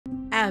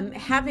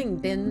Having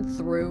been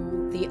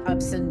through the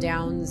ups and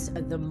downs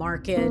of the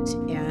market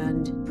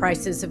and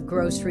prices of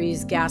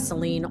groceries,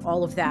 gasoline,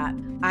 all of that,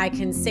 I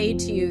can say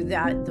to you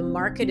that the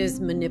market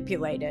is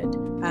manipulated,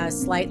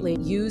 slightly.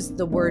 Use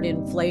the word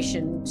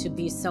inflation to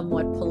be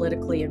somewhat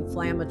politically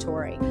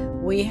inflammatory.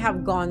 We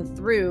have gone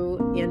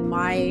through, in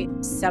my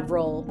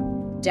several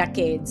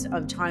decades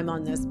of time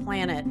on this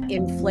planet,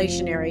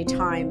 inflationary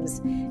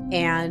times,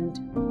 and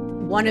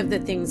one of the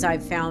things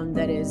I've found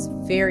that is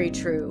very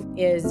true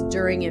is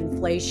during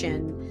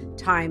inflation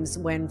times,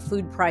 when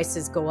food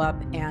prices go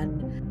up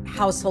and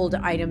household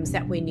items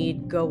that we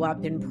need go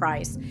up in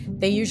price,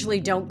 they usually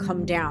don't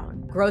come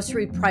down.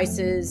 Grocery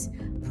prices,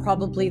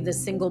 probably the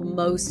single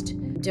most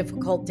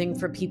difficult thing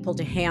for people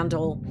to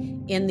handle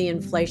in the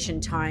inflation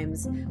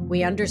times.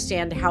 We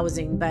understand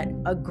housing,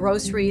 but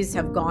groceries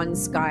have gone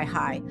sky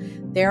high.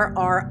 There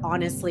are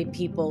honestly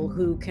people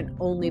who can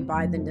only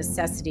buy the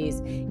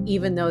necessities,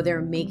 even though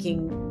they're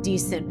making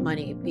decent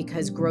money,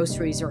 because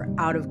groceries are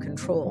out of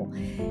control.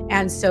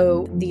 And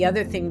so the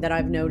other thing that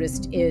I've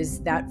noticed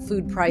is that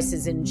food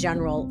prices in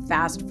general,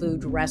 fast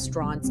food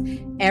restaurants,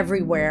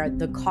 everywhere,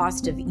 the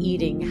cost of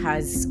eating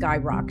has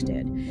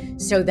skyrocketed.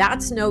 So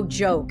that's no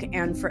joke.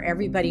 And for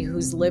everybody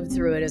who's lived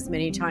through it as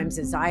many times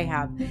as I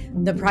have,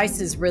 the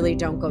prices really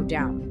don't go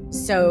down.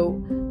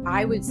 So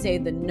I would say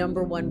the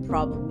number one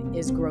problem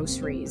is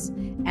groceries,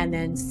 and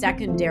then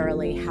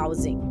secondarily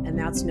housing, and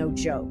that's no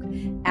joke.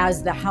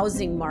 As the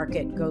housing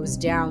market goes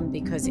down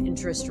because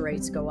interest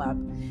rates go up,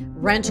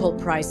 rental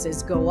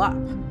prices go up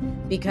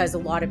because a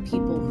lot of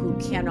people who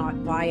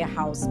cannot buy a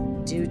house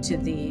due to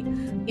the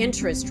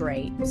interest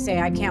rate say,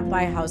 I can't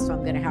buy a house, so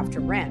I'm going to have to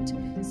rent.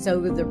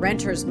 So the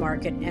renter's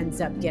market ends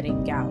up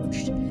getting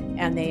gouged,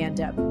 and they end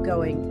up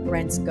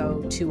rents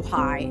go too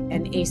high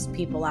and ace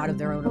people out of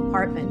their own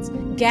apartments.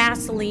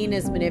 Gasoline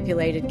is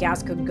manipulated.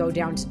 Gas could go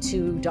down to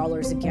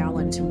 $2 a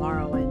gallon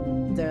tomorrow,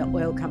 and the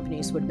oil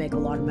companies would make a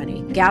lot of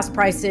money. Gas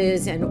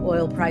prices and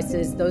oil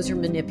prices, those are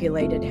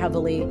manipulated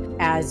heavily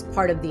as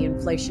part of the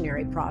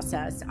inflationary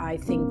process. I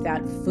think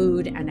that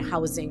food and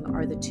housing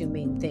are the two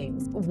main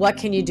things. What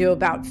can you do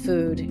about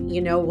food?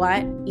 You know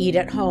what? Eat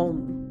at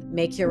home.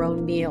 Make your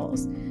own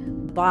meals.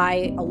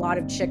 Buy a lot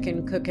of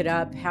chicken, cook it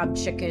up, have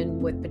chicken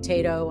with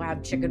potato,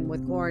 have chicken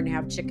with corn,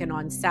 have chicken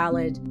on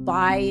salad.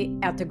 Buy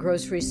at the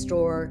grocery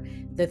store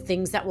the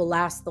things that will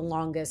last the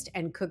longest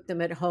and cook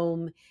them at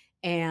home,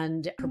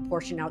 and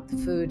proportion out the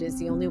food is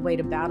the only way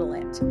to battle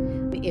it.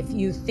 If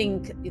you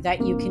think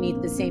that you can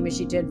eat the same as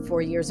you did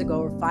 4 years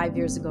ago or 5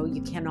 years ago,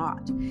 you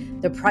cannot.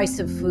 The price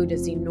of food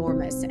is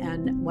enormous.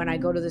 And when I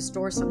go to the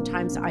store,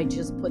 sometimes I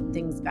just put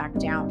things back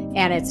down.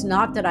 And it's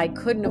not that I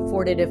couldn't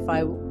afford it if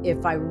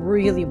I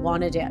really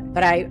wanted it,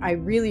 but I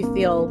really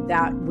feel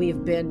that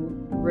we've been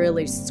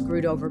really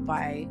screwed over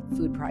by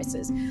food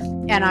prices.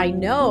 And I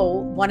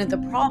know one of the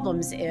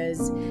problems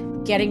is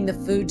getting the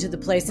food to the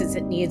places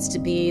it needs to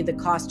be, the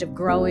cost of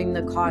growing,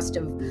 the cost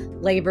of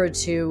labor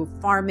to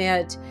farm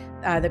it,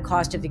 the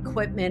cost of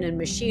equipment and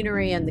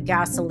machinery, and the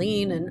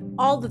gasoline and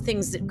all the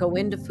things that go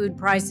into food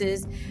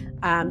prices,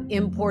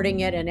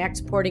 importing it and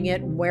exporting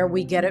it and where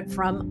we get it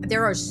from.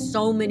 There are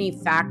so many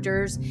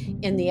factors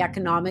in the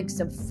economics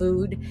of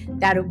food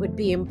that it would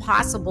be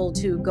impossible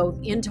to go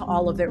into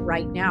all of it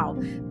right now.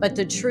 But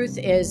the truth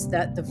is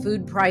that the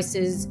food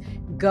prices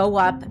go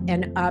up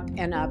and up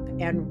and up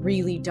and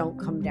really don't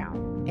come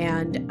down.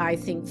 And I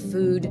think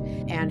food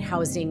and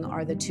housing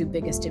are the two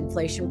biggest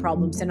inflation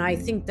problems. And I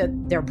think that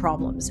they're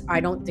problems. I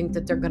don't think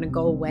that they're going to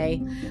go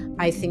away.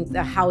 I think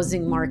the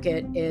housing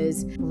market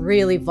is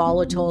really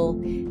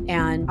volatile.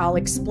 And I'll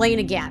explain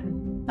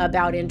again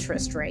about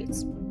interest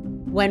rates.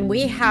 When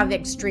we have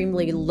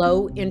extremely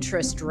low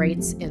interest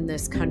rates in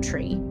this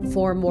country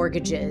for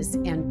mortgages,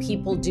 and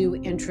people do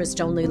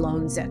interest-only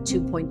loans at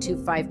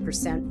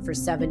 2.25% for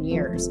 7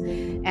 years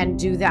and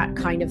do that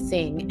kind of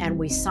thing, and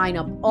we sign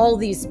up all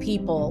these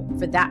people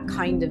for that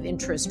kind of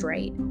interest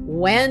rate,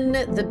 when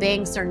the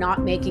banks are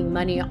not making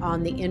money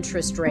on the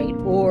interest rate,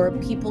 or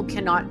people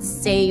cannot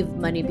save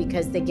money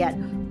because they get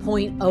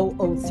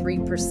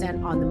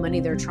 0.003% on the money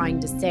they're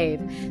trying to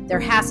save, there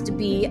has to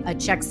be a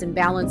checks and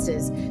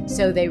balances.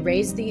 So they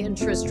raise the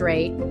interest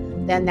rate,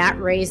 then that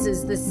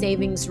raises the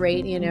savings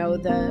rate,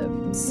 the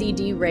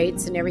CD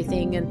rates and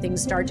everything, and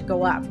things start to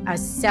go up. A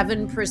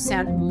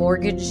 7%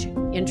 mortgage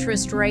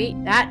interest rate,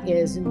 that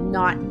is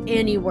not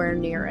anywhere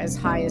near as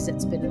high as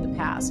it's been in the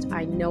past.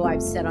 I know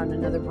I've said on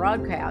another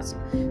broadcast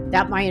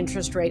that my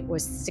interest rate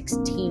was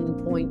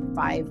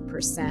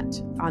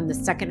 16.5% on the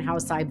second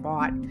house I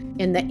bought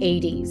in the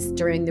 80s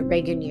during the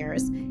Reagan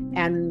years.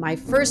 And my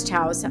first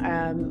house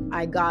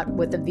I got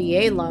with a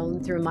VA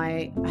loan through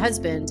my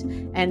husband,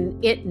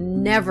 and it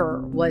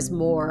never was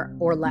more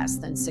or less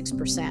than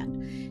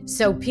 6%.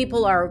 So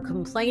people are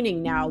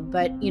complaining now,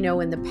 but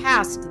in the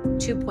past,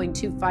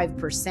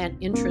 2.25%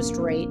 interest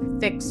rate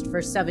fixed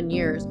for 7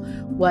 years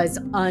was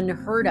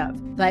unheard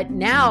of. But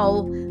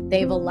now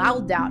they've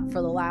allowed that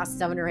for the last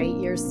 7 or 8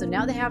 years. So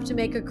now they have to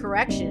make a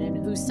correction. And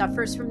who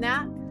suffers from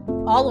that?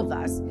 All of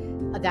us.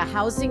 The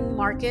housing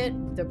market,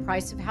 the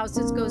price of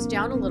houses goes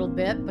down a little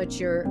bit, but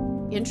your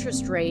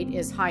interest rate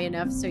is high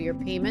enough so your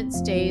payment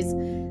stays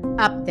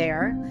up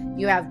there.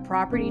 You have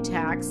property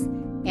tax.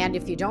 And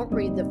if you don't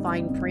read the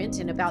fine print,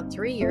 in about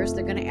 3 years,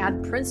 they're going to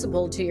add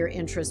principal to your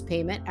interest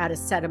payment at a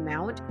set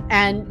amount.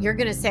 And you're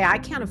going to say, I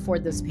can't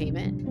afford this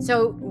payment.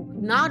 So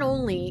not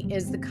only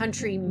is the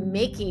country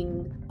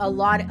making a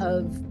lot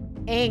of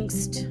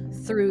angst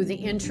through the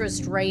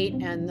interest rate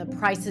and the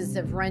prices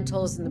of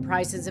rentals and the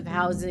prices of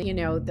housing,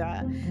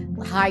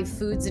 the high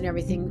foods and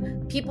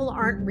everything, people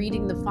aren't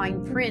reading the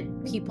fine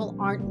print. People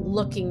aren't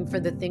looking for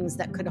the things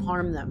that could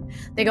harm them.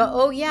 They go,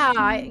 oh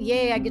yeah,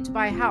 yay, I get to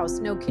buy a house.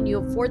 No, can you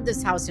afford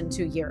this house in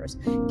 2 years?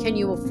 Can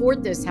you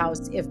afford this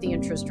house if the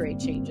interest rate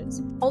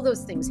changes? All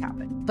those things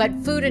happen. But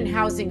food and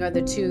housing are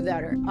the two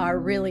that are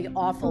really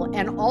awful.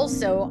 And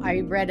also,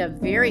 I read a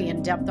very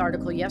in-depth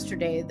article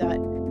yesterday that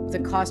the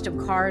cost of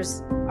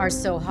cars are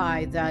so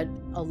high that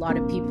a lot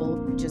of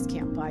people just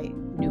can't buy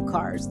new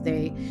cars.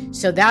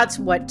 So that's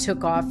what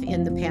took off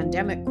in the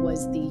pandemic,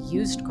 was the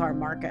used car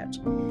market.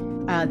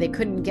 They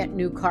couldn't get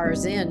new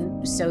cars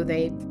in, so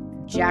they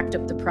jacked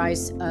up the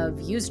price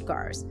of used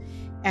cars.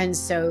 And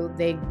so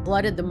they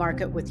flooded the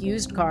market with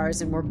used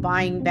cars and were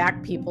buying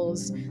back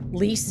people's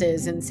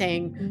leases and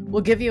saying,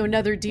 we'll give you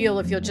another deal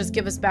if you'll just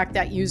give us back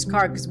that used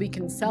car because we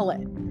can sell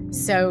it.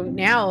 So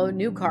now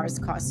new cars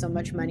cost so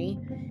much money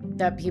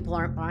that people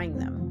aren't buying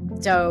them.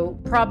 So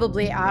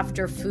probably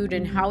after food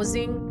and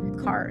housing,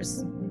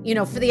 cars.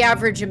 For the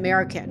average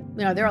American,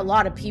 there are a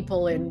lot of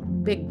people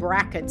in big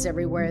brackets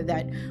everywhere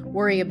that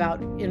worry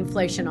about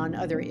inflation on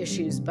other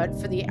issues. But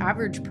for the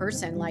average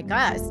person like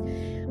us,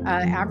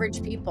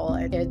 average people,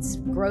 it's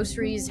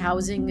groceries,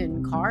 housing,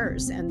 and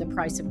cars, and the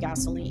price of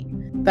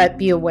gasoline. But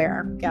be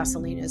aware,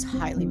 gasoline is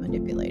highly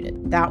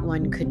manipulated. That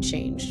one could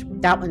change.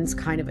 That one's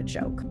kind of a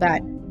joke.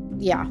 But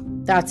yeah,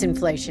 that's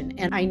inflation.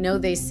 And I know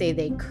they say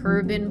they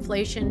curb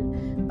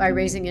inflation by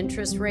raising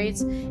interest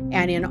rates.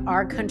 And in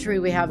our country,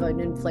 we have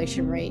an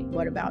inflation rate,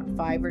 about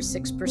 5 or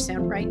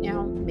 6% right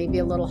now, maybe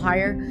a little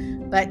higher.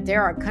 But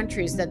there are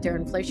countries that their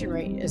inflation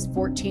rate is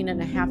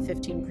 14.5%,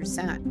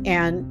 15%.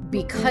 And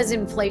because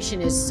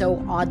inflation is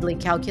so oddly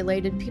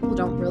calculated, people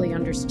don't really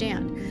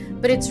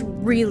understand. But it's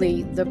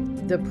really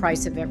the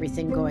price of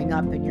everything going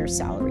up and your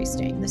salary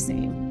staying the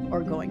same or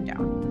going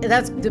down.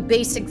 That's the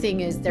basic thing,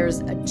 is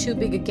there's too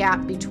big a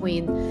gap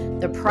between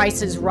the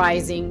prices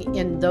rising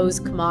in those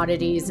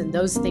commodities and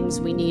those things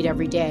we need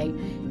every day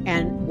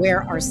and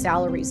where our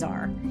salaries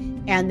are.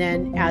 And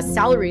then as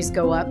salaries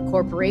go up,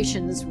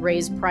 corporations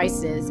raise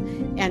prices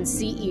and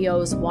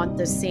CEOs want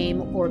the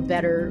same or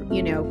better,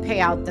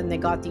 payout than they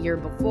got the year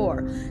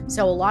before.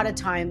 So a lot of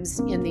times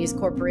in these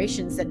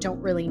corporations that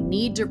don't really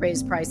need to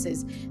raise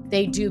prices,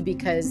 they do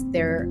because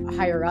their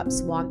higher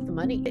ups want the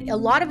money. A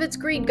lot of it's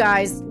greed,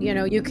 guys.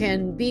 You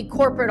can be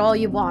corporate all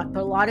you want,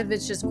 but a lot of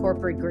it's just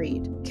corporate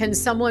greed.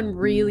 Does someone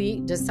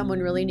really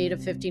need a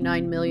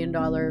 $59 million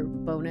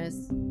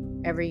bonus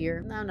every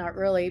year? No, not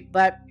really,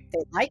 but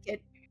they like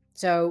it.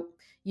 So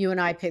you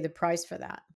and I pay the price for that.